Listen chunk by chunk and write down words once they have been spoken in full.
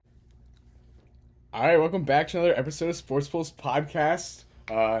All right, welcome back to another episode of Sports Pulse Podcast.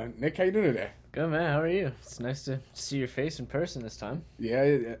 Nick, how you doing today? Good, man. How are you? It's nice to see your face in person this time. Yeah,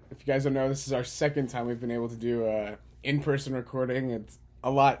 if you guys don't know, this is our second time we've been able to do in-person recording. It's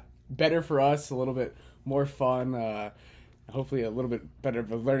a lot better for us, a little bit more fun, hopefully a little bit better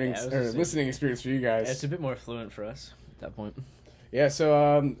of a learning or listening experience for you guys. It's a bit more fluent for us at that point. Yeah,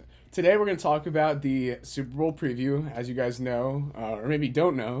 so today we're going to talk about the Super Bowl preview. As you guys know, or maybe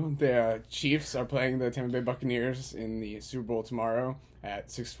don't know, the Chiefs are playing the Tampa Bay Buccaneers in the Super Bowl tomorrow at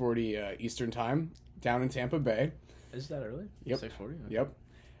 6:40 Eastern Time down in Tampa Bay. Is that early? Yep. 6:40? Okay. Yep.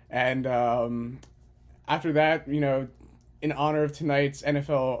 And after that, in honor of tonight's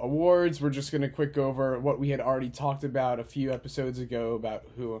NFL awards, we're just going to quick go over what we had already talked about a few episodes ago about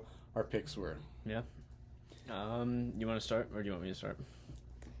who our picks were. Yeah. You want to start, or do you want me to start?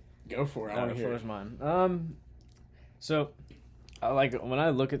 Go for it. I want to hear it. Mine. So, when I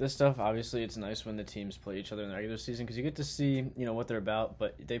look at this stuff, obviously it's nice when the teams play each other in the regular season because you get to see, what they're about.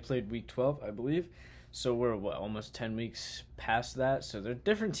 But they played week 12, I believe. So we're, almost 10 weeks past that. So they're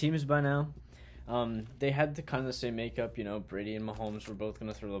different teams by now. They had the same makeup. Brady and Mahomes were both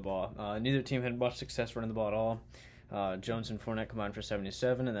going to throw the ball. Neither team had much success running the ball at all. Jones and Fournette combined for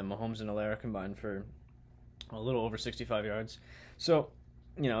 77, and then Mahomes and Allaire combined for a little over 65 yards. So,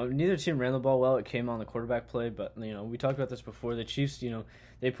 neither team ran the ball well. It came on the quarterback play, but, we talked about this before. The Chiefs,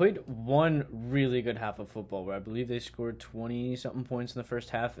 they played one really good half of football where I believe they scored 20-something points in the first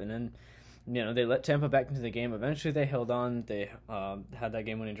half, and then, they let Tampa back into the game. Eventually, they held on. They had that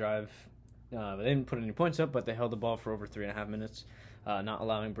game-winning drive. They didn't put any points up, but they held the ball for over 3.5 minutes, not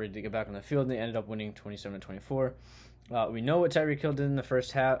allowing Brady to get back on the field, and they ended up winning 27-24. We know what Tyreek Hill did in the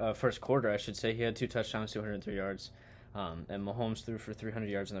first quarter, I should say. He had 2 touchdowns, 203 yards, and Mahomes threw for 300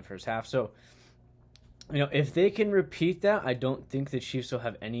 yards in the first half. So, if they can repeat that, I don't think the Chiefs will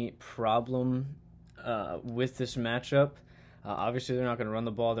have any problem with this matchup. Obviously, they're not going to run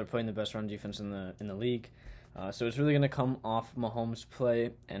the ball. They're playing the best run defense in the league. So it's really going to come off Mahomes'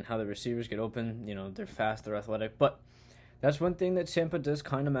 play and how the receivers get open. They're fast, they're athletic, but that's one thing that Tampa does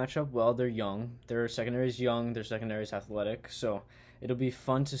kind of match up well. They're young. Their secondary is young. Their secondary is athletic. So it'll be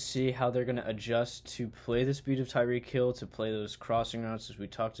fun to see how they're going to adjust to play the speed of Tyreek Hill, to play those crossing routes as we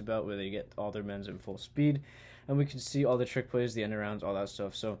talked about, where they get all their men in full speed. And we can see all the trick plays, the end arounds, all that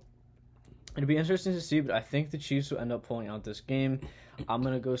stuff. So it'll be interesting to see, but I think the Chiefs will end up pulling out this game. I'm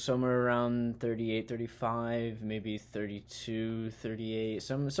going to go somewhere around 38-35, maybe 32-38,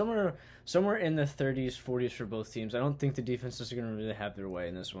 somewhere in the 30s, 40s for both teams. I don't think the defenses are going to really have their way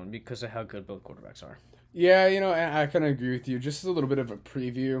in this one because of how good both quarterbacks are. Yeah, I kind of agree with you. Just a little bit of a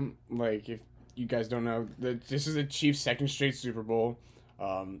preview. Like, if you guys don't know, this is the Chiefs' second straight Super Bowl.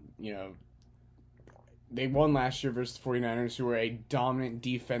 They won last year versus the 49ers, who were a dominant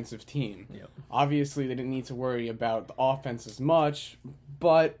defensive team. Yep. Obviously, they didn't need to worry about the offense as much,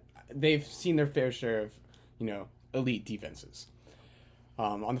 but they've seen their fair share of, elite defenses.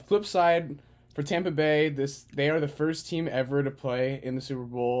 On the flip side, for Tampa Bay, they are the first team ever to play in the Super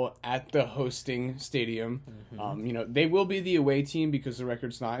Bowl at the hosting stadium. Mm-hmm. They will be the away team because the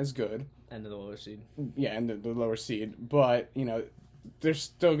record's not as good. And the lower seed. Yeah, and the lower seed. But, they're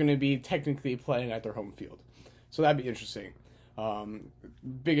still going to be technically playing at their home field. So that'd be interesting.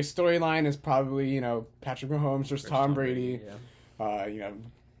 Biggest storyline is probably, Patrick Mahomes versus Tom Brady. Yeah.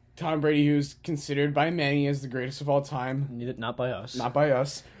 Tom Brady, who's considered by many as the greatest of all time. Not by us. Not by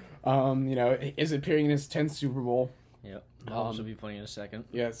us. Is appearing in his 10th Super Bowl. Yep. Mahomes will be playing in a second.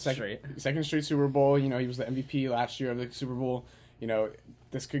 Yeah, second straight Super Bowl. He was the MVP last year of the Super Bowl.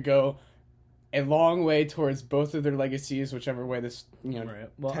 This could go a long way towards both of their legacies, whichever way this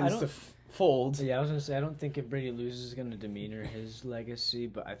tends to fold. Yeah, I was gonna say I don't think if Brady loses it's gonna demeanor his legacy,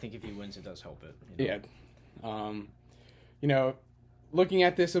 but I think if he wins it does help it. Yeah. Looking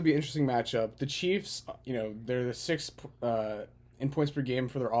at this, it'll be an interesting matchup. The Chiefs, they're the 6th in points per game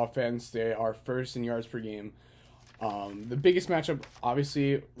for their offense. They are first in yards per game. The biggest matchup,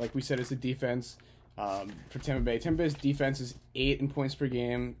 obviously, like we said, is the defense. For Tampa Bay. Tampa Bay's defense is 8 in points per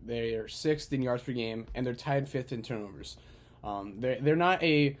game. They are 6th in yards per game, and they're tied 5th in turnovers. They're not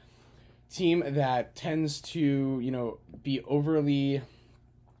a team that tends to, be overly,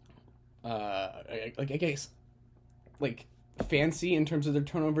 fancy in terms of their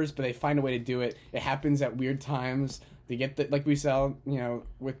turnovers, but they find a way to do it. It happens at weird times. They get like we saw,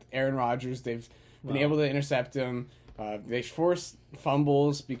 with Aaron Rodgers, they've been able to intercept him. They force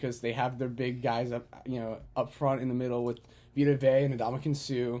fumbles because they have their big guys up front in the middle with Vita Vea and Ndamukong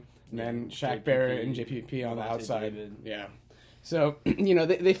Suh, and then Shaq Barrett and JPP on the outside. David. Yeah. So,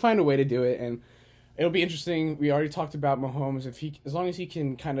 they find a way to do it, and it'll be interesting. We already talked about Mahomes. As long as he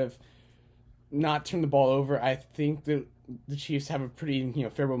can kind of not turn the ball over. I think that the Chiefs have a pretty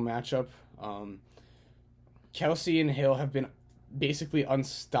favorable matchup. Kelsey and Hill have been basically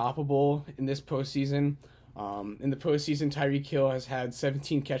unstoppable in this postseason. In the postseason, Tyreek Hill has had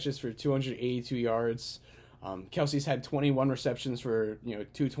 17 catches for 282 yards. Kelsey's had 21 receptions for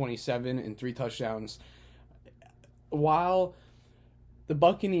 227 and 3 touchdowns. While the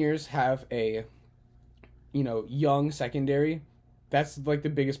Buccaneers have a young secondary, that's like the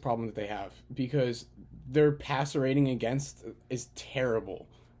biggest problem that they have, because their passer rating against is terrible.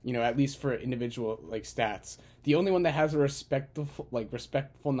 At least for individual stats. The only one that has a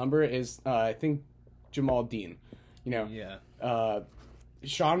respectful number is I think Jamal Dean. Yeah.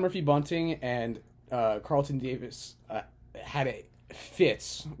 Sean Murphy Bunting and Carlton Davis had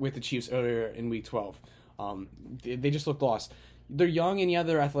fits with the Chiefs earlier in Week 12. They just looked lost. They're young and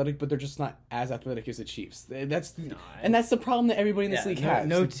they're athletic, but they're just not as athletic as the Chiefs. That's the problem that everybody in this league has.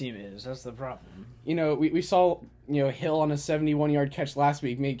 No team is. That's the problem. We saw Hill on a 71-yard catch last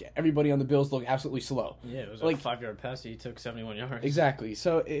week make everybody on the Bills look absolutely slow. Yeah, it was like a 5-yard pass. He took 71 yards. Exactly.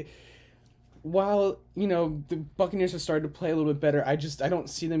 So while the Buccaneers have started to play a little bit better, I don't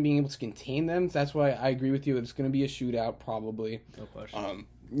see them being able to contain them. That's why I agree with you. It's going to be a shootout probably. No question.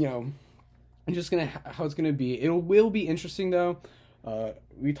 I'm just gonna how it's gonna be. It will be interesting though.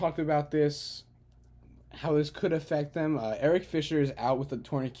 We talked about this, how this could affect them. Eric Fisher is out with a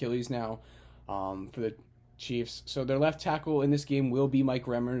torn Achilles now for the Chiefs. So their left tackle in this game will be Mike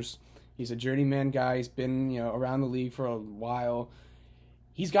Remmers. He's a journeyman guy. He's been around the league for a while.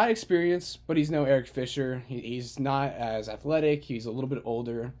 He's got experience, but he's no Eric Fisher. He's not as athletic. He's a little bit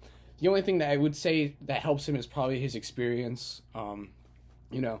older. The only thing that I would say that helps him is probably his experience.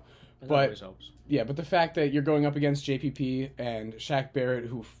 But yeah, but the fact that you're going up against JPP and Shaq Barrett,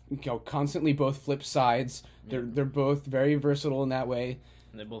 who constantly both flip sides, they're both very versatile in that way.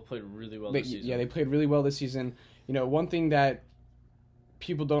 And they both played really well this season. Yeah, they played really well this season. One thing that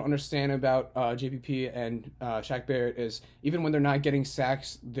people don't understand about JPP and Shaq Barrett is even when they're not getting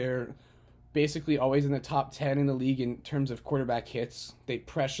sacks, they're basically always in the top 10 in the league in terms of quarterback hits. They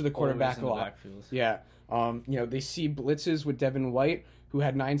pressure the quarterback a lot. Yeah. They see blitzes with Devin White, who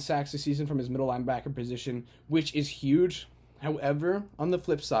had 9 sacks this season from his middle linebacker position, which is huge. However, on the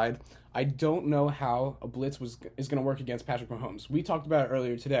flip side, I don't know how a blitz is going to work against Patrick Mahomes. We talked about it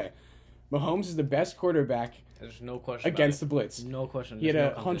earlier today. Mahomes is the best quarterback. There's no question against the blitz. No question. He had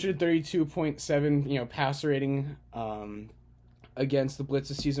a 132.7 passer rating against the blitz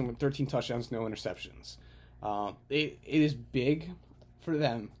this season with 13 touchdowns, no interceptions. It is big for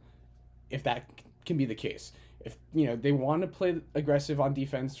them if that can be the case. If they want to play aggressive on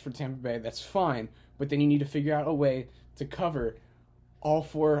defense for Tampa Bay, that's fine. But then you need to figure out a way to cover all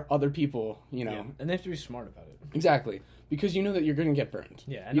 4 other people. Yeah. And they have to be smart about it. Exactly, because you know that you're going to get burned.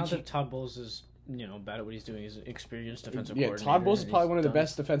 Yeah, and not that Todd Bowles is bad at what he's doing. He's an experienced defensive coordinator. Yeah, Todd Bowles is probably one of the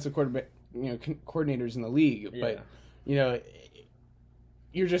best defensive coordinators in the league. Yeah. But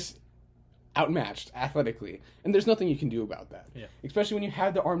you're just outmatched athletically, and there's nothing you can do about that. Yeah. Especially when you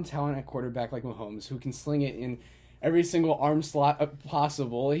have the arm talent at quarterback like Mahomes, who can sling it in every single arm slot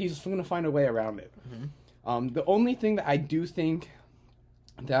possible. He's going to find a way around it. Mm-hmm. The only thing that I do think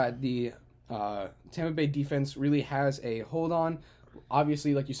that the Tampa Bay defense really has a hold on,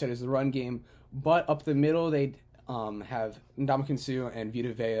 obviously, like you said, is the run game. But up the middle, they have Ndamukong Suh and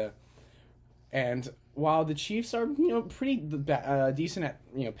Vita Vea, and while the Chiefs are pretty decent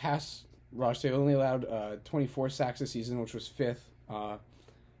at pass rush, they only allowed 24 sacks this season, which was 5th,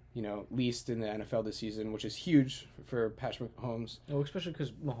 least in the NFL this season, which is huge for Patrick Mahomes. Oh, especially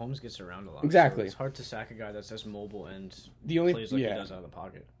because Mahomes gets around a lot. Exactly, so it's hard to sack a guy that's as mobile and plays like he does out of the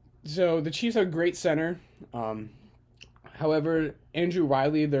pocket. So the Chiefs have a great center. However, Andrew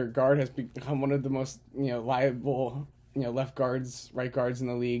Riley, their guard, has become one of the most liable left guards, right guards in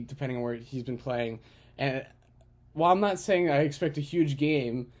the league, depending on where he's been playing. And while I'm not saying I expect a huge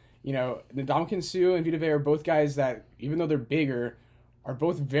game, Ndamukong Suh and Vita Vea are both guys that, even though they're bigger, are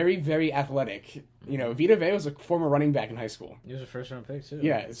both very, very athletic. Vita Vea was a former running back in high school. He was a first-round pick, too.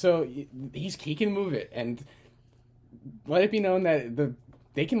 Yeah, so he can move it. And let it be known that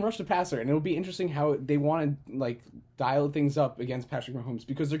they can rush the passer, and it'll be interesting how they want to dial things up against Patrick Mahomes,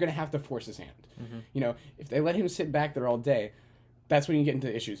 because they're going to have to force his hand. Mm-hmm. If they let him sit back there all day, that's when you get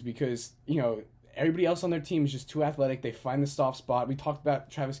into issues, because everybody else on their team is just too athletic. They find the soft spot. We talked about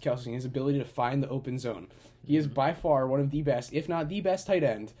Travis Kelce and his ability to find the open zone. He is by far one of the best, if not the best, tight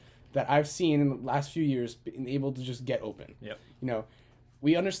end that I've seen in the last few years, being able to just get open. Yep.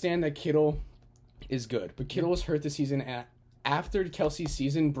 We understand that Kittle is good, but Kittle was hurt this season. After Kelce's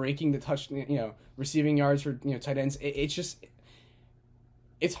season, breaking the receiving yards for tight ends, it's just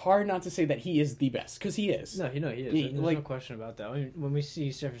it's hard not to say that he is the best, because he is. No, he is. There's no question about that. When we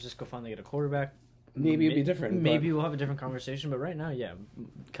see San Francisco finally get a quarterback, maybe it'd be different. Maybe we'll have a different conversation. But right now, yeah,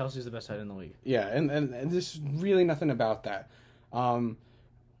 Kelsey's the best tight end in the league. Yeah, and there's really nothing about that. On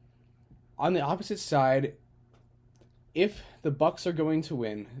the opposite side, if the Bucks are going to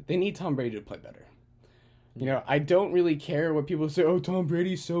win, they need Tom Brady to play better. You know, I don't really care what people say. Oh, Tom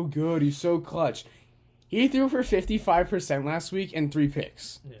Brady's so good. He's so clutch. He threw for 55% last week and 3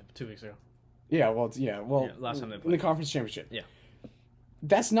 picks. Yeah, 2 weeks ago. Yeah, last time they played. In the conference championship. Yeah.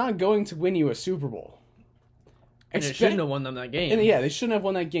 That's not going to win you a Super Bowl. And they shouldn't have won them that game. And yeah, they shouldn't have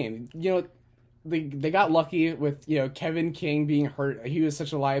won that game. You know, they got lucky with, you know, Kevin King being hurt. He was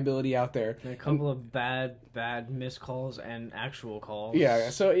such a liability out there. And a couple of bad missed calls and actual calls. Yeah,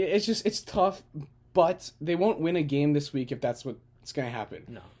 so it's tough, but they won't win a game this week if that's what's going to happen.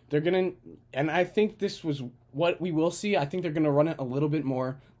 No. They're going to, and I think this was what we will see. I think they're going to run it a little bit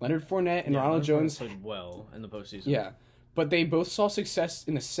more. Leonard Fournette and Ronald Jones played well in the postseason. Yeah, but they both saw success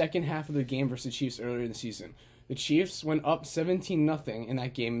in the second half of the game versus the Chiefs earlier in the season. The Chiefs went up 17-0 in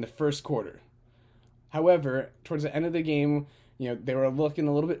that game in the first quarter. However, towards the end of the game, you know, they were looking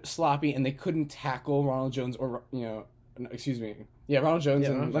a little bit sloppy and they couldn't tackle Ronald Jones or, you know, Ronald Jones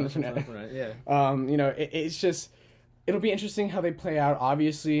and Leonard Fournette. Yeah. You know, it's just, it'll be interesting how they play out.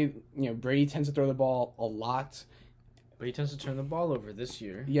 Obviously, you know, Brady tends to throw the ball a lot. But he tends to turn the ball over this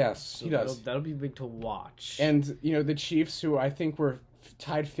year. Yes, so he does. That'll be big to watch. And, you know, the Chiefs, who I think were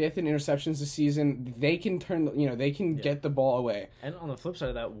tied 5th in interceptions this season, they can get the ball away. And on the flip side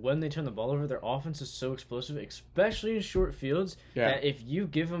of that, when they turn the ball over, their offense is so explosive, especially in short fields, that if you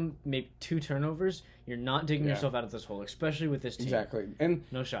give them maybe 2 turnovers, you're not digging yourself out of this hole, especially with this team. Exactly. And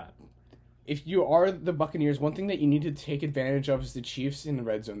no shot. If you are the Buccaneers, one thing that you need to take advantage of is the Chiefs in the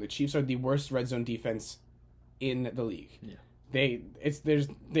red zone. The Chiefs are the worst red zone defense in the league. Yeah. They're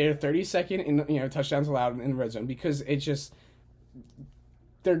 32nd in, you know, touchdowns allowed in the red zone, because it's just,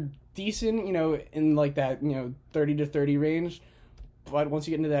 they're decent, you know, in like that, you know, 30 to 30 range, but once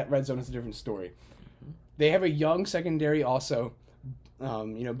you get into that red zone, it's a different story. They have a young secondary also,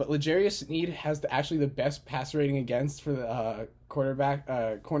 you know, but L'Jarius Sneed has actually the best passer rating against for the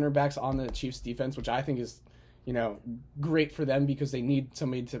cornerbacks on the Chiefs defense, which I think is, you know, great for them because they need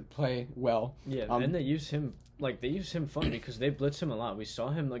somebody to play well. Yeah, and they use him fun because they blitz him a lot. We saw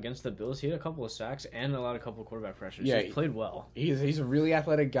him against the Bills. He had a couple of sacks and a couple of quarterback pressures. Yeah, he played well. He's a really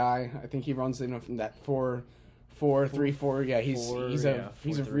athletic guy. I think he runs in from that 4-3-4. Yeah, he's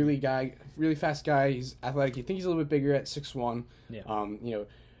a really fast guy. He's athletic. I think he's a little bit bigger at 6'1". Yeah. You know,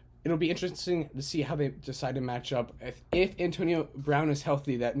 it'll be interesting to see how they decide to match up. If Antonio Brown is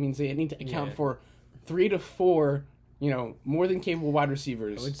healthy, that means they need to account for 3 to 4, you know, more than capable wide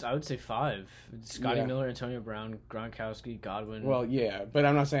receivers. I would say 5. Scotty Miller, Antonio Brown, Gronkowski, Godwin. Well, yeah, but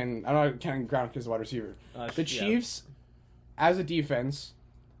I'm not counting Gronk as a wide receiver. The Chiefs, as a defense,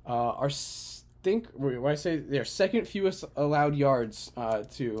 they're second fewest allowed yards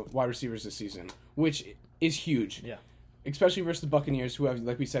to wide receivers this season, which is huge. Yeah. Especially versus the Buccaneers, who have,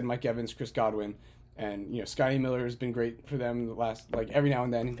 like we said, Mike Evans, Chris Godwin, and, you know, Scotty Miller has been great for them the last, every now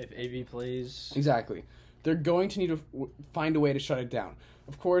and then. If AB plays. Exactly. They're going to need to find a way to shut it down.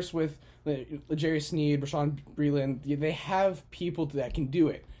 Of course, with L'Jarius Sneed, Rashawn Breeland, they have people that can do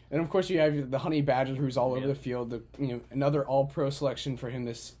it. And of course, you have the Honey Badger, who's all over the field. Another All-Pro selection for him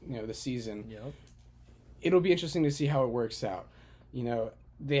this season. Yep. It'll be interesting to see how it works out. You know,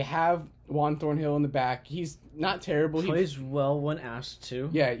 they have Juan Thornhill in the back. He's not terrible. Plays well when asked to.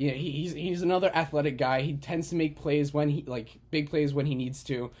 Yeah. He's another athletic guy. He tends to make plays big plays when he needs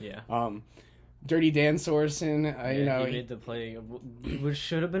to. Yeah. Dirty Dan Sorensen, he made the play, which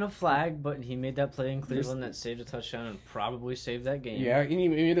should have been a flag, but he made that play in Cleveland that saved a touchdown and probably saved that game. Yeah, and he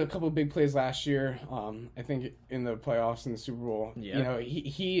made a couple of big plays last year. I think in the playoffs and the Super Bowl. Yeah, you know,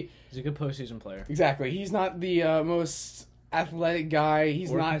 he's a good postseason player. Exactly, he's not the most athletic guy.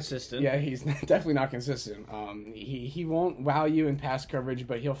 He's not consistent. Yeah, he's definitely not consistent. He won't wow you in pass coverage,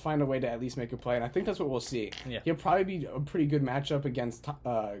 but he'll find a way to at least make a play, and I think that's what we'll see. Yeah. He'll probably be a pretty good matchup against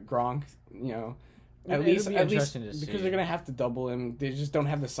Gronk. You know, at least because they're gonna have to double him. They just don't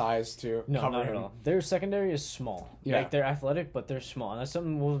have the size to cover not him. At all. Their secondary is small. Yeah. Like, they're athletic, but they're small. And that's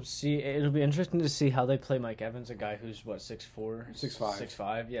something we'll see. It'll be interesting to see how they play Mike Evans, a guy who's 6'4",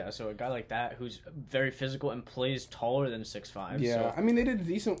 6'5". Yeah, so a guy like that who's very physical and plays taller than 6'5". Yeah, so. I mean, they did a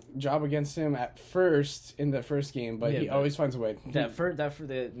decent job against him at first in the first game, but he always finds a way.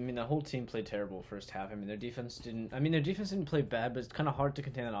 The whole team played terrible first half. I mean, their defense didn't play bad, but it's kind of hard to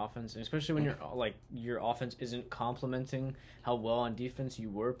contain that offense, and especially when your offense isn't complementing how well on defense you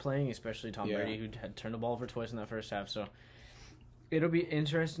were playing, especially Tom Brady, who had turned the ball over twice in that first half. So it'll be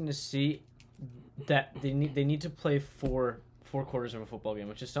interesting to see that they need to play four quarters of a football game,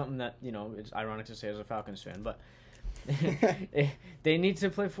 which is something that, you know, it's ironic to say as a Falcons fan, but they need to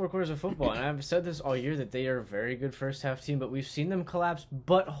play 4 quarters of football. And I've said this all year that they are a very good first half team, but we've seen them collapse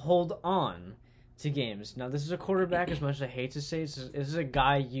but hold on to games. Now, this is a quarterback, as much as I hate to say, this is a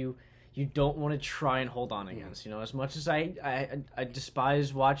guy you don't want to try and hold on against. You know, as much as I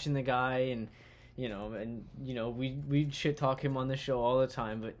despise watching the guy, and we shit talk him on the show all the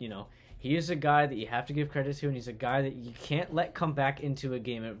time, but you know, he is a guy that you have to give credit to, and he's a guy that you can't let come back into a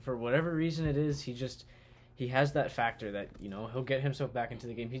game. And for whatever reason it is, he has that factor that, you know, he'll get himself back into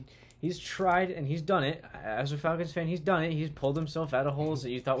the game. He's tried and he's done it. As a Falcons fan, he's done it. He's pulled himself out of holes that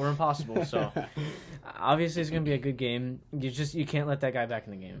you thought were impossible. So obviously it's going to be a good game. You can't let that guy back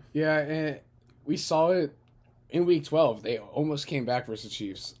in the game. Yeah, and we saw it in Week 12. They almost came back versus the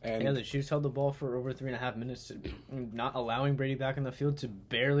Chiefs. And yeah, the Chiefs held the ball for over 3.5 minutes, not allowing Brady back in the field to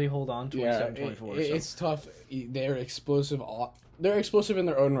barely hold on 27-24. It's tough. They're explosive. They're explosive in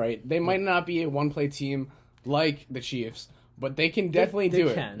their own right. They might not be a one-play team like the Chiefs, but they can definitely do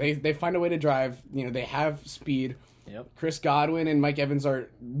it. They find a way to drive. You know, they have speed. Yep. Chris Godwin and Mike Evans are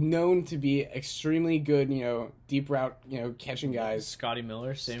known to be extremely good, you know, deep route, you know, catching guys. Scotty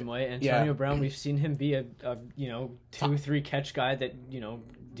Miller, same way. Antonio Brown, we've seen him be a 2-3 catch guy that, you know,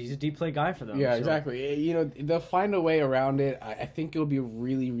 he's a deep play guy for them. Yeah, exactly. You know, they'll find a way around it. I think it'll be a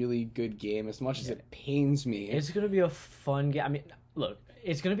really, really good game, as much as it pains me. It's going to be a fun game. I mean, look,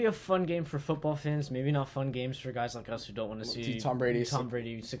 it's going to be a fun game for football fans. Maybe not fun games for guys like us who don't want to see Tom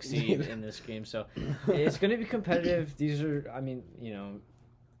Brady succeed in this game. So it's going to be competitive. These are, I mean, you know,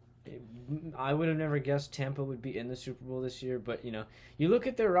 I would have never guessed Tampa would be in the Super Bowl this year. But, you know, you look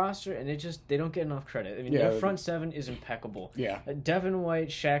at their roster and they don't get enough credit. I mean, their front seven is impeccable. Yeah. Devin White,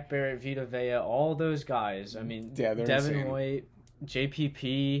 Shaq Barrett, Vita Vea, all those guys. I mean, Devin insane. White,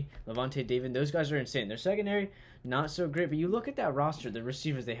 JPP, Levante David, those guys are insane. Their secondary, not so great, but you look at that roster, the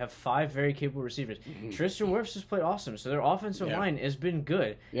receivers, they have 5 very capable receivers. Mm-hmm. Tristan Wirfs has played awesome, so their offensive line has been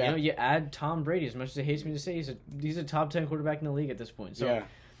good. Yeah. You know, you add Tom Brady, as much as it hates me to say, he's a top 10 quarterback in the league at this point. So,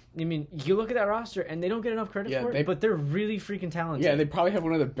 I mean, you look at that roster, and they don't get enough credit for it, but they're really freaking talented. Yeah, they probably have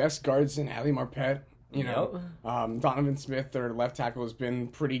one of the best guards in Ali Marpet. You know, Donovan Smith, their left tackle, has been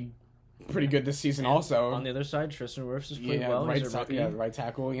pretty good this season. And also on the other side, Tristan Wirfs has played well. Right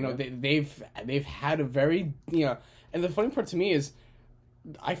tackle. You know, they've had a very, you know, and the funny part to me is,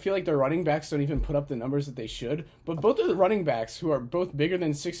 I feel like their running backs don't even put up the numbers that they should. But both of the running backs, who are both bigger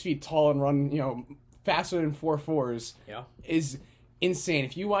than 6 feet tall and run, you know, faster than 4.4s, is insane.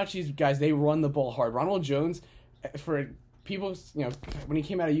 If you watch these guys, they run the ball hard. Ronald Jones, for people, you know, when he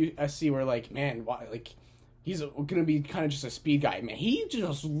came out of USC, we're like, man, why, like, he's going to be kind of just a speed guy. Man, he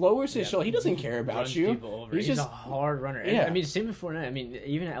just lowers his shoulder. He doesn't care about you. He's just a hard runner. Yeah. I mean, same before that. I mean,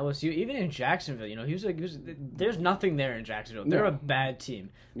 even at LSU, even in Jacksonville, you know, there's nothing there in Jacksonville. They're a bad team.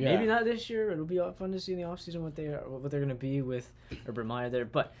 Yeah. Maybe not this year. It'll be fun to see in the offseason what they're going to be with Urban Meyer there.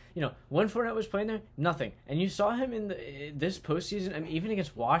 But, you know, when Fournette was playing there, nothing. And you saw him in this postseason, I mean, even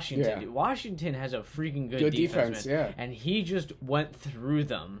against Washington. Yeah. Washington has a freaking good defense, man. And he just went through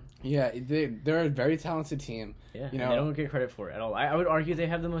them. Yeah, they're a very talented team. Yeah, you know, they don't get credit for it at all. I would argue they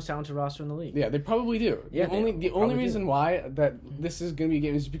have the most talented roster in the league. Yeah, they probably do. Yeah, the only reason why that this is going to be a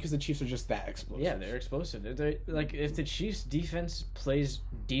game is because the Chiefs are just that explosive. Yeah, they're explosive. They're like, if the Chiefs' defense plays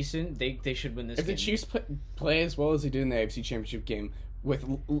decent, they should win this game. If the Chiefs play as well as they did in the AFC Championship game with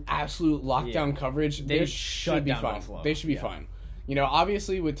absolute lockdown coverage, they should be fine. Buffalo. They should be fine. You know,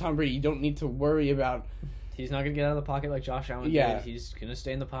 obviously with Tom Brady, you don't need to worry about. He's not going to get out of the pocket like Josh Allen did. He's going to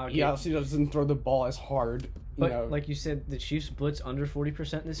stay in the pocket. He obviously doesn't throw the ball as hard. But like you said, the Chiefs blitz under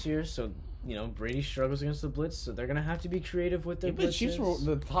 40% this year, so, you know, Brady struggles against the blitz, so they're going to have to be creative with their blitzes. The Chiefs were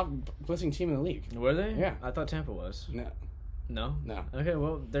the top blitzing team in the league. Were they? Yeah. I thought Tampa was. No? No. Okay,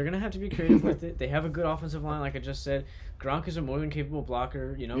 well, they're going to have to be creative with it. They have a good offensive line, like I just said. Gronk is a more than capable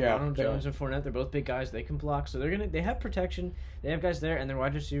blocker. You know, Ronald Jones and Fournette, they're both big guys. They can block. So they have protection. They have guys there, and their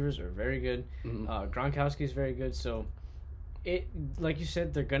wide receivers are very good. Mm-hmm. Gronkowski is very good. So, like you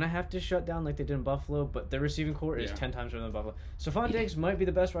said, they're going to have to shut down like they did in Buffalo, but their receiving core is 10 times better than Buffalo. Stephon Diggs might be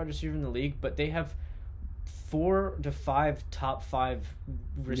the best wide receiver in the league, but they have 4 to 5 top 5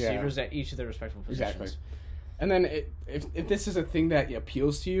 receivers at each of their respective positions. Exactly. And then if this is a thing that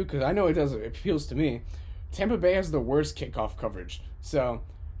appeals to you, because I know it does, it appeals to me, Tampa Bay has the worst kickoff coverage. So,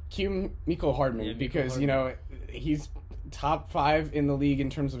 cue Mecole Hardman, because, you know, he's top 5 in the league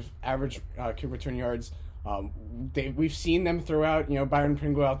in terms of average kick return yards. We've seen them throw out, you know, Byron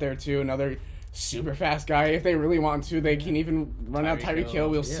Pringle out there too, another super fast guy. If they really want to, they can even run out Tyreek Hill.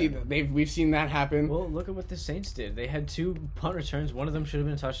 We'll see that we've seen that happen. Well, look at what the Saints did. They had 2 punt returns. One of them should have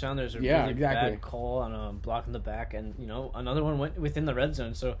been a touchdown. There's a really exactly. bad call on a block in the back, and another one went within the red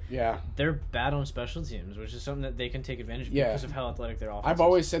zone. So they're bad on special teams, which is something that they can take advantage of because of how athletic their offense is. I've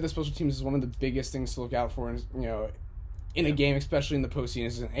always said the special teams is one of the biggest things to look out for, in a game, especially in the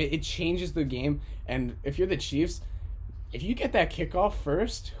postseason. It changes the game, and if you're the Chiefs, if you get that kickoff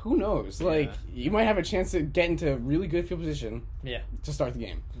first, who knows? Like, you might have a chance to get into really good field position to start the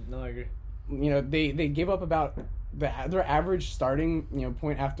game. No, I agree. They give up about their average starting,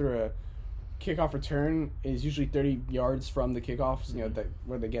 point after a kickoff return is usually 30 yards from the kickoffs,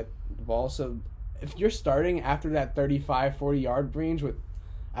 where they get the ball. So if you're starting after that 35, 40-yard range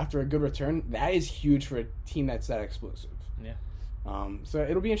after a good return, that is huge for a team that's that explosive. Yeah. So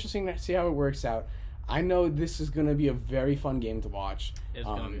it'll be interesting to see how it works out. I know this is going to be a very fun game to watch. It's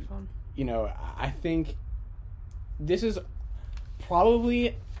going to be fun. I think this is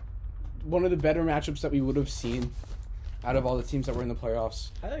probably one of the better matchups that we would have seen out of all the teams that were in the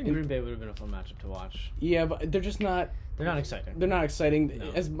playoffs. I think Green Bay would have been a fun matchup to watch. Yeah, but they're just not... They're not exciting. They're not exciting.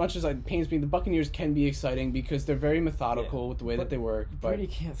 No. As much as it pains me, the Buccaneers can be exciting because they're very methodical with the way that they work. But Brady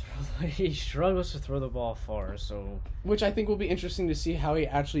can't throw. He struggles to throw the ball far, so... Which I think will be interesting to see how he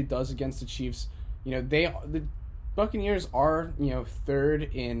actually does against the Chiefs. The Buccaneers are, third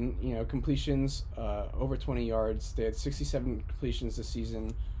in, completions over 20 yards. They had 67 completions this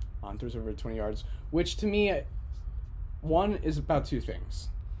season on throws over 20 yards, which to me, one is about 2 things.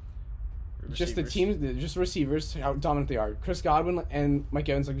 Receivers. Just the teams, just receivers, how dominant they are. Chris Godwin and Mike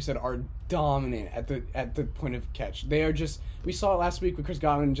Evans, like you said, are dominant at the point of catch. They are just. We saw it last week with Chris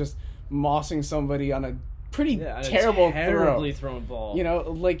Godwin just mossing somebody on a pretty terribly thrown ball.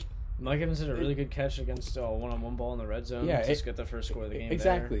 Mike Evans did a really good catch against a one-on-one ball in the red zone to get the first score of the game.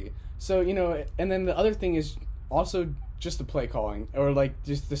 Exactly. There. So, and then the other thing is also just the play calling, or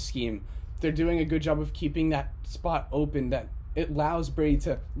just the scheme. They're doing a good job of keeping that spot open that it allows Brady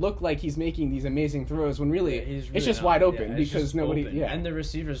to look like he's making these amazing throws when really, it's just wide open because nobody... Open. Yeah. And the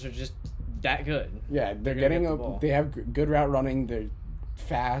receivers are just that good. Yeah, they're getting they have good route running. They're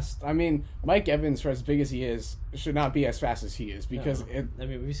fast. I mean, Mike Evans, for as big as he is, should not be as fast as he is because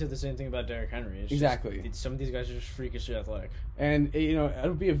we said the same thing about Derrick Henry. It's exactly. Some of these guys are just freakishly athletic. And,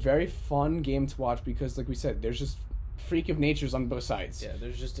 it'll be a very fun game to watch because, like we said, there's just freak of natures on both sides. Yeah,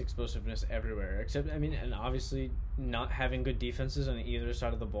 there's just explosiveness everywhere. And obviously not having good defenses on either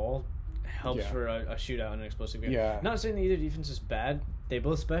side of the ball helps for a shootout and an explosive game. Yeah. Not saying that either defense is bad. They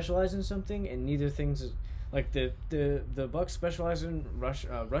both specialize in something, and neither things is... Like, the Bucs specialize in rush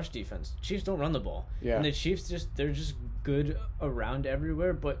defense. Chiefs don't run the ball. Yeah. And the Chiefs they're just good around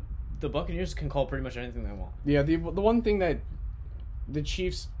everywhere, but the Buccaneers can call pretty much anything they want. Yeah, the one thing that the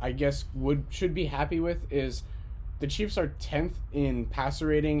Chiefs, I guess, should be happy with is the Chiefs are 10th in passer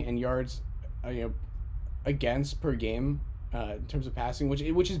rating and yards against per game in terms of passing,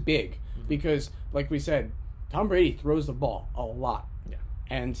 which is big because, like we said, Tom Brady throws the ball a lot. Yeah.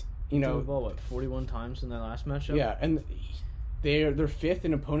 And... threw the ball 41 times in that last matchup. Yeah, and they're 5th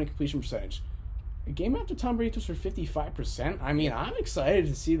in opponent completion percentage. A game after Tom Brady throws for 55%. I mean, I'm excited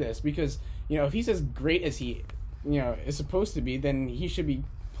to see this because if he's as great as he is supposed to be, then he should be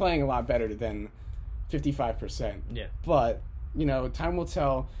playing a lot better than 55%. Yeah. But time will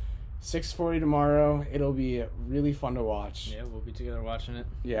tell. 6:40 tomorrow. It'll be really fun to watch. Yeah, we'll be together watching it.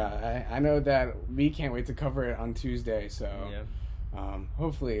 Yeah, I know that we can't wait to cover it on Tuesday. So. Yeah.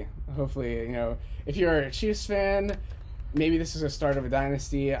 Hopefully, if you're a Chiefs fan, maybe this is a start of a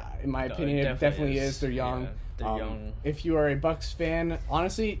dynasty. In my opinion, it definitely is. They're young. Yeah, they're young. If you are a Bucs fan,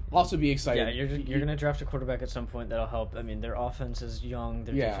 honestly, also be excited. Yeah, you're gonna draft a quarterback at some point that'll help. I mean, their offense is young.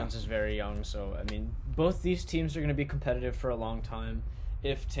 Their defense is very young. So, I mean, both these teams are gonna be competitive for a long time.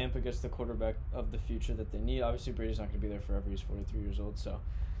 If Tampa gets the quarterback of the future that they need, obviously Brady's not gonna be there forever. He's 43 years old. So.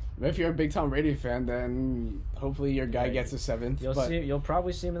 If you're a big Tom Brady fan, then hopefully your guy gets a 7th. You'll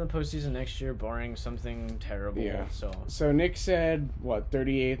probably see him in the postseason next year, barring something terrible. Yeah. So Nick said,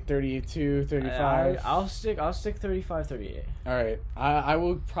 38, 32, 35? I'll stick 35, 38. All right. I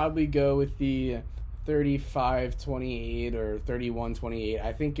will probably go with the 35-28 or 31-28.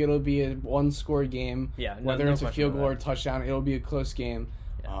 I think it'll be a one-score game. Yeah. Whether it's a field goal or a touchdown, it'll be a close game.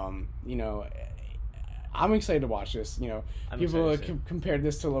 Yeah. I'm excited to watch this. People compared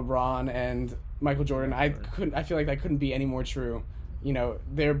this to LeBron and Michael Jordan. I feel like that couldn't be any more true. You know,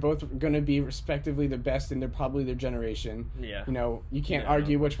 they're both going to be respectively the best in probably their generation. Yeah. You know, you can't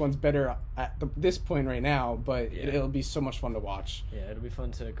argue which one's better at this point right now, but it'll be so much fun to watch. Yeah, it'll be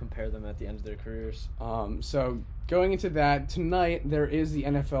fun to compare them at the end of their careers. So going into that, tonight there is the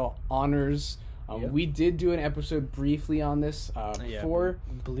NFL Honors. We did do an episode briefly on this before.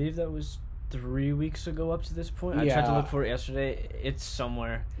 I believe that was 3 weeks ago up to this point. I tried to look for it yesterday. It's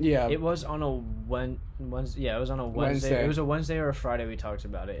somewhere. Yeah. It was on a Wednesday. Yeah, it was on a Wednesday. It was a Wednesday or a Friday we talked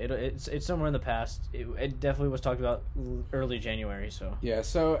about it. It's somewhere in the past. It definitely was talked about early January, so. Yeah,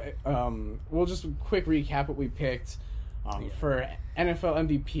 so we'll just quick recap what we picked. For NFL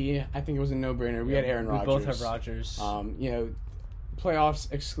MVP, I think it was a no-brainer. We had Aaron Rodgers. We both have Rodgers. You know,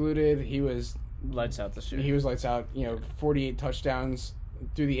 playoffs excluded. He was lights out this year. He was lights out. You know, 48 touchdowns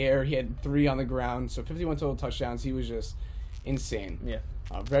through the air. He had 3 on the ground, so 51 total touchdowns. He was just insane. Yeah.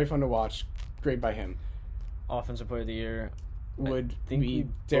 Very fun to watch. Great by him. Offensive player of the year would be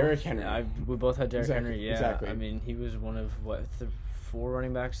Derrick Henry. We both had Derrick Henry. Yeah, exactly. I mean, he was one of the 4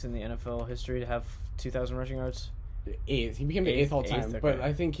 running backs in the NFL history to have 2,000 rushing yards. 8th. He became the 8th all time. Okay. But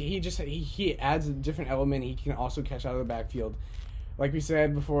I think he adds a different element. He can also catch out of the backfield. Like we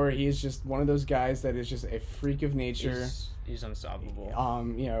said before, he is just one of those guys that is just a freak of nature. He's unstoppable.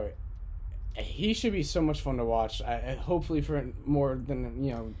 You know, he should be so much fun to watch. Hopefully for more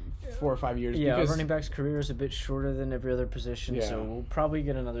than 4 or 5 years. Yeah, because our running back's career is a bit shorter than every other position, so we'll probably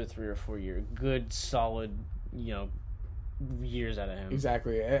get another 3 or 4 year good, solid, years out of him.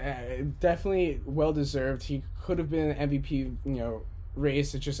 Exactly. Definitely well deserved. He could have been an MVP,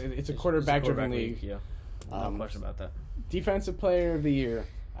 race. It's a quarterback-driven league. Yeah, no question about that. Defensive player of the year.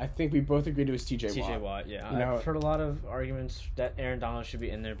 I think we both agreed it was TJ Watt. TJ Watt, yeah. I've heard a lot of arguments that Aaron Donald should be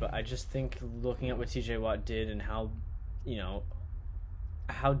in there, but I just think looking at what TJ Watt did and how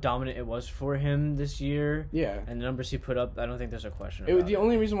dominant it was for him this year, and the numbers he put up, I don't think there's a question about it. The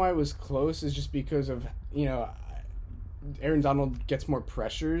only reason why it was close is just because of, Aaron Donald gets more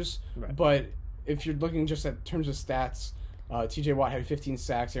pressures, right. But if you're looking just at terms of stats, TJ Watt had 15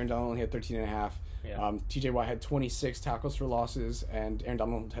 sacks, Aaron Donald only had 13 and a half. Yeah. TJ Watt had 26 tackles for losses, and Aaron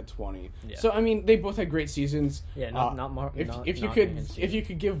Donald had 20. Yeah. So I mean, they both had great seasons. Yeah, if you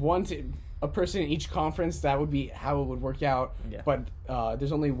could give one to a person in each conference, that would be how it would work out. Yeah. But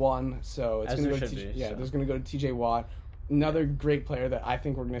there's only one, so it's going to go to there's going to go to TJ Watt, another great player that I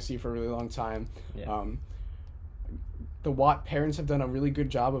think we're going to see for a really long time. Yeah. The Watt parents have done a really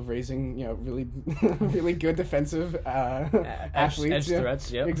good job of raising, really, really good defensive athletes. Edge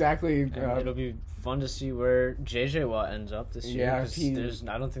threats, yep. Exactly. It'll be fun to see where J.J. Watt ends up this year. Yeah,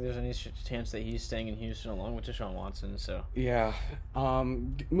 I don't think there's any chance that he's staying in Houston along with Deshaun Watson. So yeah.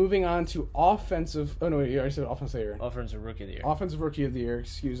 Moving on to offensive. Oh no, you already said offensive player. Offensive rookie of the year. Offensive rookie of the year.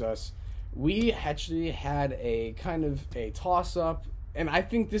 Excuse us. We actually had a kind of a toss up, and I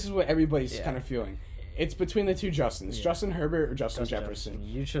think this is what everybody's kind of feeling. It's between the two Justins, Justin Herbert or Justin Jefferson.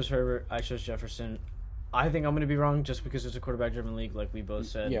 You chose Herbert, I chose Jefferson. I think I'm going to be wrong just because it's a quarterback-driven league, like we both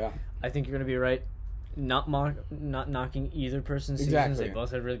said. Yeah. I think you're going to be right. Not knocking either person's seasons. They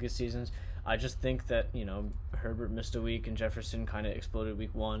both had really good seasons. I just think that, Herbert missed a week and Jefferson kind of exploded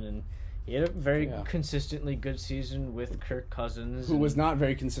week 1, and he had a very consistently good season with Kirk Cousins. Who was not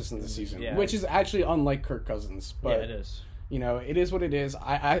very consistent this season, which is actually unlike Kirk Cousins. But yeah, it is. It is what it is.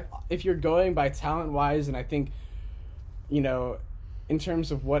 I if you're going by talent-wise, and I think, in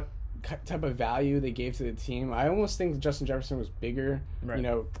terms of what type of value they gave to the team, I almost think Justin Jefferson was bigger. Right.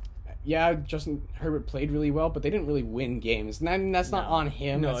 Justin Herbert played really well, but they didn't really win games. And that's not on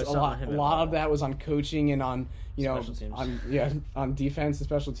him. No, that's a lot of that was on coaching and on, special teams. on defense and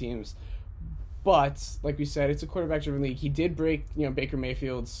special teams. But like we said, it's a quarterback-driven league. He did break, Baker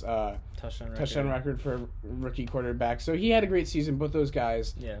Mayfield's touchdown record for a rookie quarterback. So he had a great season. Both those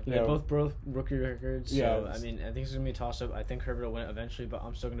guys. Yeah, they both broke rookie records. So Yeah. I mean, I think it's gonna be a toss-up. I think Herbert will win it eventually, but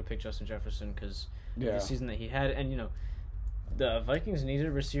I'm still gonna pick Justin Jefferson because the season that he had, and the Vikings needed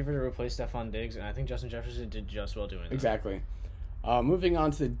a receiver to replace Stephon Diggs, and I think Justin Jefferson did just well doing that. Exactly. Moving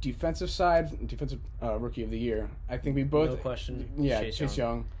on to the defensive side, defensive rookie of the year. I think we both. No question. Yeah, Chase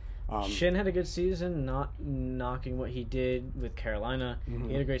Young. Shin had a good season, not knocking what he did with Carolina. Mm-hmm.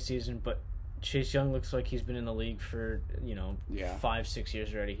 He had a great season, but Chase Young looks like he's been in the league for 5-6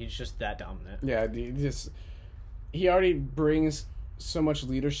 years already. He's just that dominant. Yeah, he already brings so much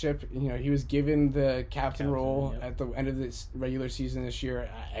leadership. He was given the captain role at the end of this regular season this year.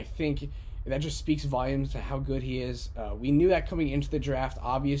 I think that just speaks volumes to how good he is. We knew that coming into the draft.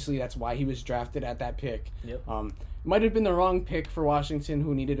 Obviously, that's why he was drafted at that pick. Yep. Might have been the wrong pick for Washington,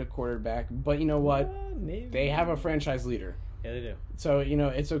 who needed a quarterback. But you know what? Maybe. They have a franchise leader. Yeah, they do. So,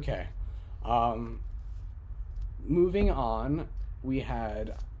 it's okay. Moving on, we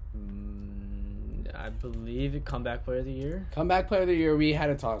had I believe it comeback player of the year. comeback player of the year. We had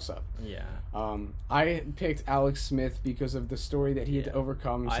a toss-up. Yeah. I picked Alex Smith because of the story that he had to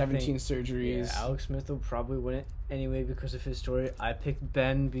overcome, 17 surgeries. Yeah, Alex Smith will probably win it anyway because of his story. I picked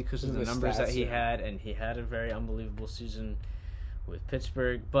Ben because of the numbers that he had, and he had a very unbelievable season with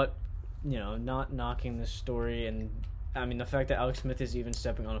Pittsburgh. But, not knocking the story, and I mean, the fact that Alex Smith is even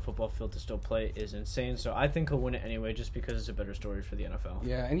stepping on a football field to still play is insane. So I think he'll win it anyway just because it's a better story for the NFL.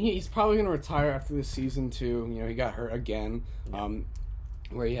 Yeah, and he's probably going to retire after this season, too. He got hurt again.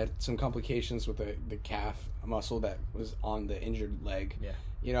 Where he had some complications with the calf muscle that was on the injured leg.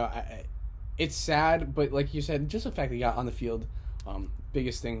 Yeah. It's sad, but like you said, just the fact that he got on the field,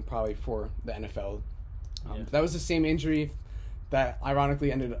 biggest thing probably for the NFL. That was the same injury that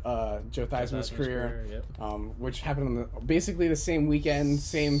ironically ended Joe Theismann's career, which happened on basically the same weekend,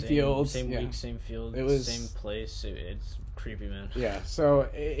 same field. Same week, same field, same place. It's creepy, man. Yeah, so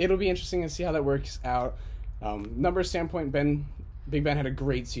it'll be interesting to see how that works out. Numbers standpoint, Big Ben had a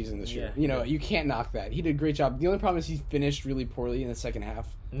great season this year. You can't knock that. He did a great job. The only problem is he finished really poorly in the second half.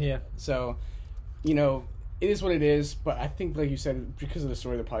 Yeah. So, it is what it is. But I think, like you said, because of the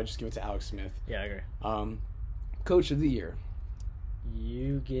story, they'll probably just give it to Alex Smith. Yeah, I agree. Coach of the year.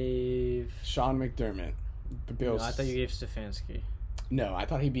 You gave Sean McDermott. The Bills. No, I thought you gave Stefanski. No, I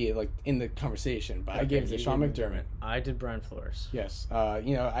thought he'd be in the conversation, but I gave it to Sean McDermott. I did Brian Flores. Yes.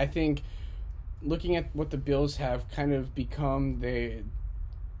 I think looking at what the Bills have kind of become,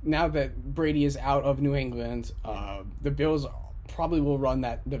 now that Brady is out of New England, the Bills probably will run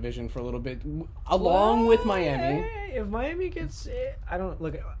that division for a little bit, along with Miami. If Miami gets it, I don't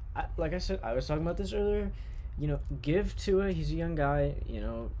look. Like I said, I was talking about this earlier. Give Tua. He's a young guy.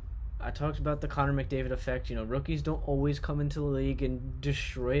 I talked about the Connor McDavid effect. Rookies don't always come into the league and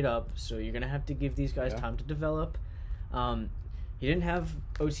destroy it up, so you're gonna have to give these guys time to develop. He didn't have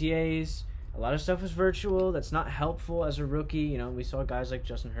OTAs. A lot of stuff was virtual. That's not helpful as a rookie. We saw guys like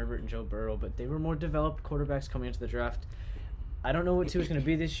Justin Herbert and Joe Burrow, but they were more developed quarterbacks coming into the draft. I don't know what Tua's going to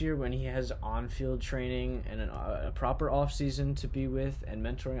be this year when he has on-field training and a proper offseason to be with and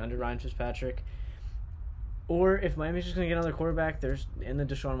mentoring under Ryan Fitzpatrick. Or if Miami's just going to get another quarterback, there's in the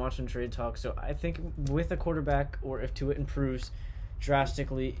Deshaun Watson trade talk. So I think with a quarterback, or if Tua improves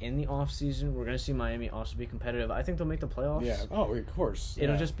drastically in the offseason, we're going to see Miami also be competitive. I think they'll make the playoffs. Yeah, of course.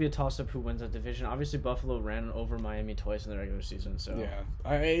 It'll just be a toss-up who wins that division. Obviously, Buffalo ran over Miami twice in the regular season. So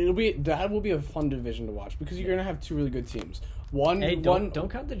that will be a fun division to watch because you're going to have two really good teams. Don't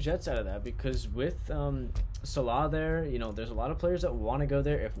count the Jets out of that because with Salah there, there's a lot of players that want to go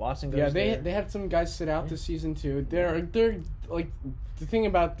there. If Watson goes there, they had some guys sit out this season too. They're like the thing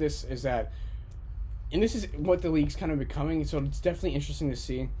about this is that. And this is what the league's kind of becoming, so it's definitely interesting to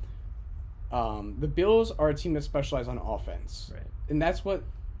see. The Bills are a team that specializes on offense. Right. And that's what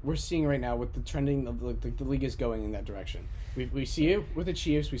we're seeing right now with the trending of the league is going in that direction. We see it with the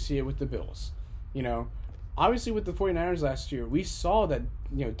Chiefs, we see it with the Bills. Obviously with the 49ers last year, we saw that,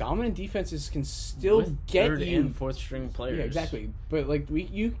 dominant defenses can still with get third you. and fourth string players. Yeah, exactly. But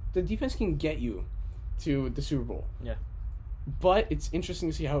the defense can get you to the Super Bowl. Yeah. But it's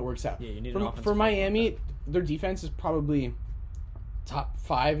interesting to see how it works out. Yeah, you need an offensive for Miami, their defense is probably top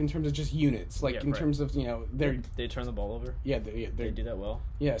 5 in terms of just units. Terms of they turn the ball over. Yeah, they do that well.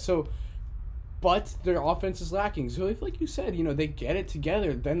 Yeah, so but their offense is lacking. So if, like you said, they get it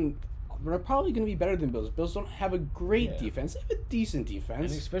together, then they're probably going to be better than Bills. Bills don't have a great defense; they have a decent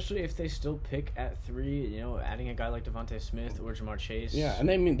defense, and especially if they still pick at 3. Adding a guy like Devontae Smith or Jamar Chase. Yeah, and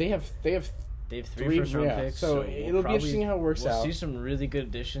they have 3 first-round picks, so it'll be interesting how it works out. We'll see some really good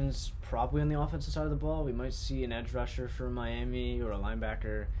additions, probably on the offensive side of the ball. We might see an edge rusher for Miami or a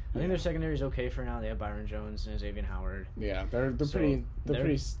linebacker. I think their secondary is okay for now. They have Byron Jones and Xavier Howard. Yeah, they're pretty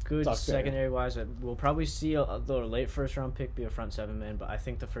good secondary-wise. We'll probably see a late first-round pick be a front 7-man, but I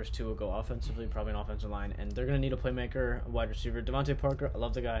think the first 2 will go offensively, probably an offensive line, and they're going to need a playmaker, a wide receiver. Devontae Parker, I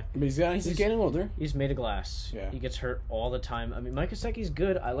love the guy. But he's getting older. He's made of glass. Yeah. He gets hurt all the time. I mean, Mike Gesicki's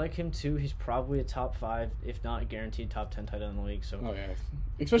good. I like him too. He's probably a top 5, if not guaranteed top 10 tight end in the league. So. Oh yeah,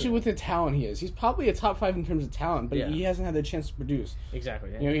 especially with the talent he is. He's probably a top 5 in terms of talent, but he hasn't had the chance to produce.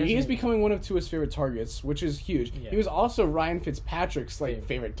 Exactly. Yeah. He is becoming one of Tua's favorite targets, which is huge. Yeah. He was also Ryan Fitzpatrick's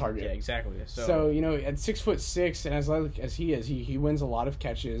favorite target. Yeah, exactly. So at 6'6" and as he is, he wins a lot of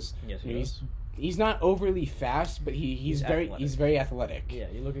catches. Yes, he does. He's not overly fast, but he's very athletic. Yeah,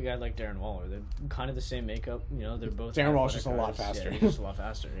 you look at a guy like Darren Waller. They're kind of the same makeup. They're both. Darren Waller's just a lot faster. Yeah, he's just a lot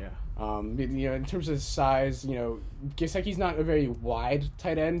faster. Yeah. In terms of size, Gesicki's not a very wide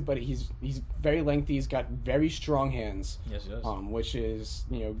tight end, but he's very lengthy. He's got very strong hands. Yes, he does. Which is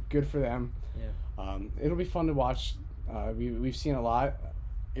good for them. Yeah. It'll be fun to watch. We've seen a lot.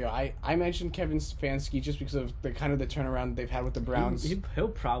 I mentioned Kevin Stefanski just because of the turnaround they've had with the Browns. He'll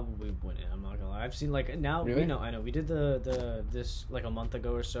probably win it. I'm not gonna lie. I've seen now. Really? I know. We did this like a month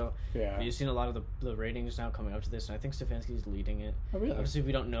ago or so. Yeah. But you've seen a lot of the ratings now coming up to this, and I think Stefanski's leading it. Oh, really? Obviously,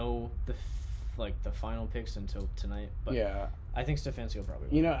 we don't know the final picks until tonight. But yeah. I think Stefanski will probably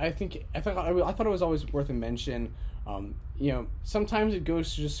win. I thought it was always worth a mention. Sometimes it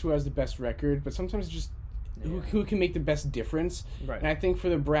goes to just who has the best record, but sometimes it's just who can make the best difference. Right. And I think for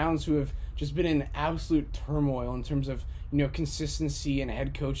the Browns, who have just been in absolute turmoil in terms of consistency and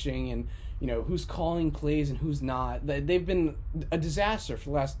head coaching and who's calling plays and who's not, they've been a disaster for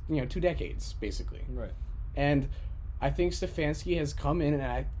the last 2 decades basically. Right. And I think Stefanski has come in,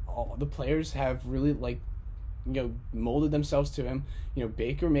 and all the players have really molded themselves to him.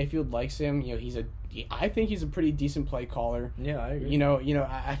 Baker Mayfield likes him. I think he's a pretty decent play caller. Yeah, I agree.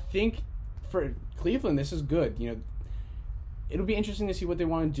 I think for Cleveland this is good. It'll be interesting to see what they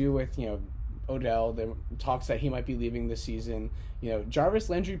want to do with Odell. There talks that he might be leaving this season. Jarvis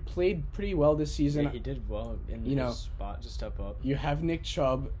Landry played pretty well this season. Yeah, he did well in his spot to step up. You have Nick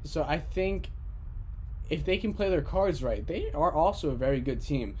Chubb, so I think if they can play their cards right, they are also a very good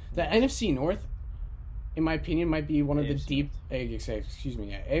team. The NFC North, in my opinion, might be one of the deep.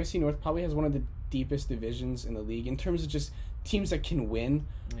 AFC North probably has one of the deepest divisions in the league in terms of just teams that can win.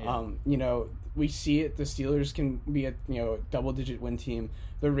 Yeah. We see it. The Steelers can be a double-digit win team.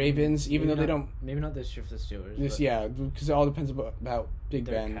 The Ravens, though they don't. Maybe not this year for the Steelers. Because it all depends about Big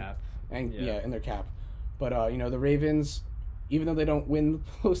their Ben cap. and and their cap. But the Ravens, even though they don't win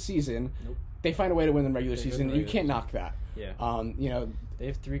the postseason, Nope. they find a way to win the regular season. You can't knock that. Yeah. They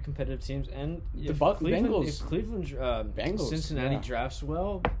have 3 competitive teams, and The Cleveland, Bengals. If Cleveland, Bengals, Cincinnati yeah. drafts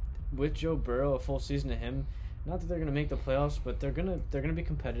well with Joe Burrow, a full season of him. Not that they're gonna make the playoffs, but they're gonna be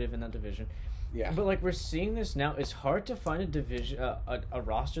competitive in that division. Yeah. But we're seeing this now. It's hard to find a division, a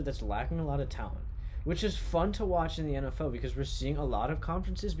roster that's lacking a lot of talent, which is fun to watch in the NFL because we're seeing a lot of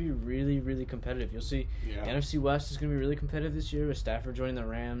conferences be really, really competitive. You'll see the NFC West is going to be really competitive this year with Stafford joining the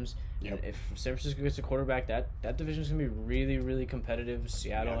Rams. Yep. And if San Francisco gets a quarterback, that division is going to be really, really competitive.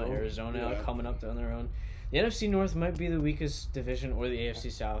 Seattle and Arizona coming up on their own. The NFC North might be the weakest division, or the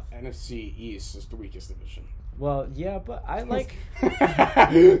AFC South. NFC East is the weakest division. Well, yeah, but I like...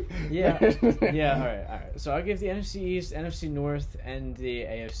 Yeah, all right. So I'll give the NFC East, NFC North, and the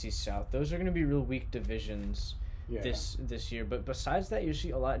AFC South. Those are going to be real weak divisions this year. But besides that, you see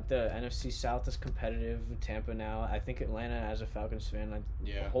a lot. The NFC South is competitive. Tampa now. I think Atlanta, as a Falcons fan,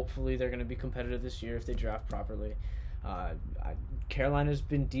 hopefully they're going to be competitive this year if they draft properly. Carolina's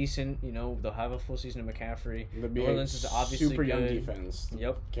been decent. They'll have a full season of McCaffrey. New Orleans is obviously super young good. defense.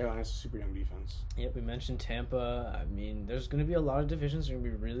 Yep. Carolina's a super young defense. Yep, we mentioned Tampa. I mean, there's going to be a lot of divisions that are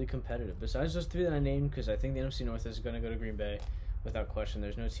going to be really competitive. Besides those 3 that I named, because I think the NFC North is going to go to Green Bay. Without question,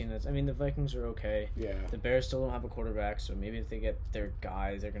 there's no team that's... I mean, the Vikings are okay. Yeah. The Bears still don't have a quarterback, so maybe if they get their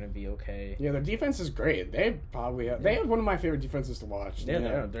guy, they're going to be okay. Yeah, their defense is great. They have one of my favorite defenses to watch.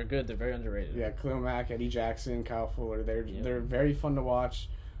 Yeah, they're good. They're very underrated. Yeah, Khalil Mack, Eddie Jackson, Kyle Fuller. They're very fun to watch.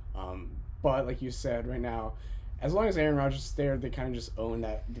 But like you said, right now, as long as Aaron Rodgers is there, they kind of just own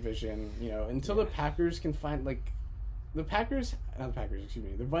that division. Until the Packers can find the Vikings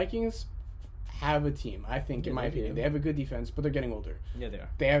have a team. I think, in my opinion, they have a good defense, but they're getting older. Yeah, they are.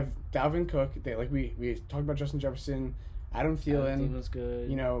 They have Dalvin Cook. We talked about Justin Jefferson, Adam Thielen. Thielen's good.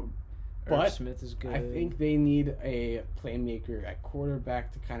 But Smith is good. I think they need a playmaker at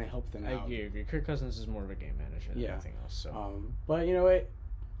quarterback to kind of help them out. I agree. Kirk Cousins is more of a game manager than anything else. So. But you know what?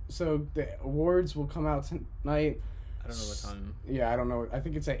 So the awards will come out tonight. I don't know what time. Yeah, I don't know. I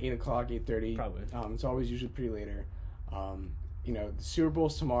think it's at 8 o'clock, 8:30. Probably. It's always usually pretty later. The Super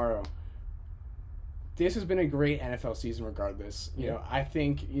Bowl's tomorrow. This has been a great NFL season regardless. I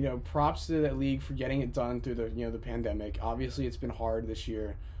think, props to that league for getting it done through the pandemic. Obviously, it's been hard this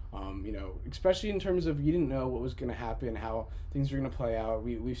year. Especially in terms of you didn't know what was going to happen, how things were going to play out.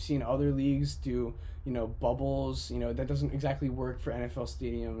 We've seen other leagues do, bubbles. That doesn't exactly work for NFL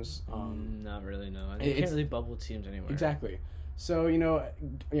stadiums. Not really, no. You can't really bubble teams anywhere. Exactly. So,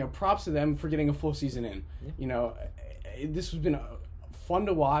 props to them for getting a full season in. Yeah. This has been fun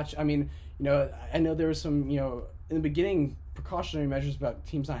to watch. I mean, I know there was some, in the beginning, precautionary measures about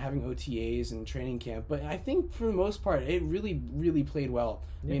teams not having OTAs and training camp, but I think for the most part, it really, really played well.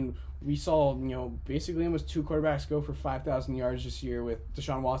 Yeah. I mean, we saw, basically almost 2 quarterbacks go for 5,000 yards this year with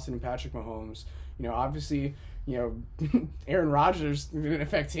Deshaun Watson and Patrick Mahomes. Obviously, Aaron Rodgers, didn't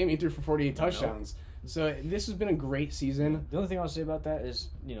affect him. He threw for 48 touchdowns. So this has been a great season. The only thing I'll say about that is,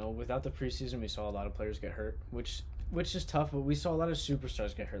 without the preseason, we saw a lot of players get hurt, which which is tough. But we saw a lot of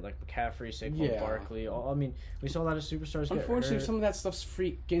superstars get hurt, like McCaffrey, Saquon Barkley. We saw a lot of superstars get hurt. Unfortunately, some of that stuff's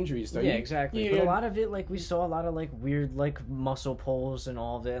freak injuries, though. Yeah, exactly. But a lot of it, like, we saw a lot of, like, weird, like, muscle pulls and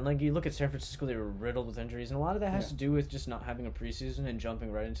all of that. And, like, you look at San Francisco, they were riddled with injuries. And a lot of that has to do with just not having a preseason and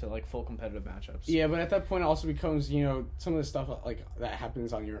jumping right into, like, full competitive matchups. Yeah, but at that point, it also becomes, some of the stuff, like, that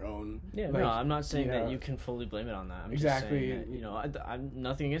happens on your own. Yeah, like, no, I'm not saying that you can fully blame it on that. I'm just saying that, I'm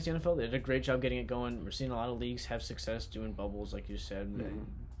nothing against the NFL. They did a great job getting it going. We're seeing a lot of leagues have success doing bubbles, like you said. Mm-hmm.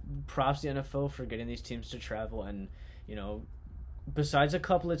 Props to the NFL for getting these teams to travel. And, besides a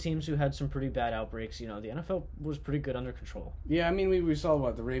couple of teams who had some pretty bad outbreaks, the NFL was pretty good under control. Yeah, I mean, we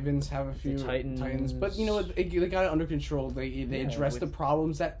saw, the Ravens have a few Titans. But, they got it under control. They addressed the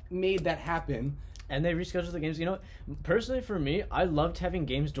problems that made that happen. And they rescheduled the games. Personally for me, I loved having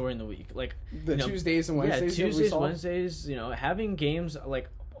games during the week. Like Tuesdays and Wednesdays. Yeah, Tuesdays, Wednesdays. Having games like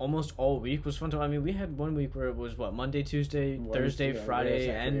almost all week was fun. I mean, we had one week where it was Monday, Tuesday, Thursday, Friday,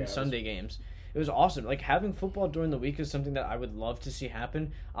 and Sunday games. It was awesome. Like, having football during the week is something that I would love to see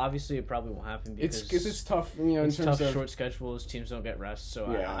happen. Obviously, it probably won't happen because it's tough. In terms of short schedules, teams don't get rest. So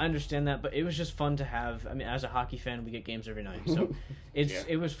I understand that, but it was just fun to have. I mean, as a hockey fan, we get games every night, so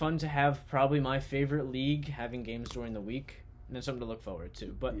it was fun to have. Probably my favorite league having games during the week, and it's something to look forward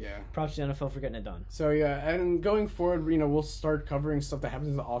to. But props to the NFL for getting it done. So and going forward, we'll start covering stuff that happens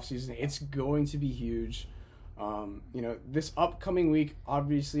in the off season. It's going to be huge. This upcoming week,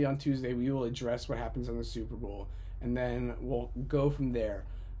 obviously on Tuesday, we will address what happens in the Super Bowl, and then we'll go from there.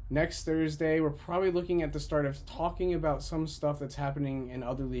 Next Thursday, we're probably looking at the start of talking about some stuff that's happening in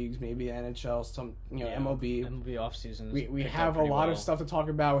other leagues, maybe NHL, some MLB. MLB off season. We have a lot of stuff to talk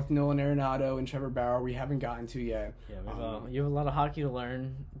about with Nolan Arenado and Trevor Bauer. We haven't gotten to yet. Yeah, you have a lot of hockey to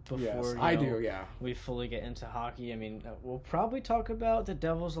learn before. I do. Yeah. We fully get into hockey. I mean, we'll probably talk about the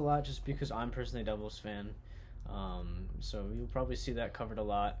Devils a lot, just because I'm personally a Devils fan. So you'll probably see that covered a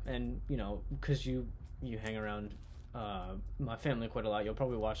lot, and because you hang around my family quite a lot, you'll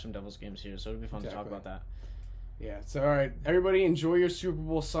probably watch some Devils games here, so it'll be fun to talk about that. Yeah, so all right, everybody, enjoy your Super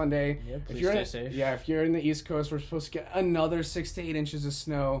Bowl Sunday. Yeah, please stay safe. Yeah, if you're in the East Coast, we're supposed to get another 6 to 8 inches of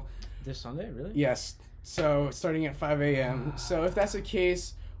snow this Sunday. Really? Yes. So starting at 5 a.m. So if that's the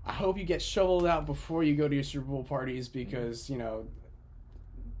case, I hope you get shoveled out before you go to your Super Bowl parties, because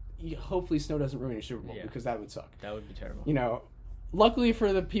hopefully snow doesn't ruin your Super Bowl, because that would suck. That would be terrible. Luckily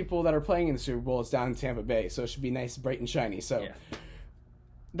for the people that are playing in the Super Bowl, it's down in Tampa Bay, so it should be nice, bright, and shiny. So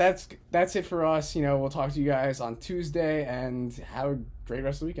that's it for us. We'll talk to you guys on Tuesday, and have a great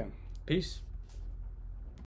rest of the weekend. Peace.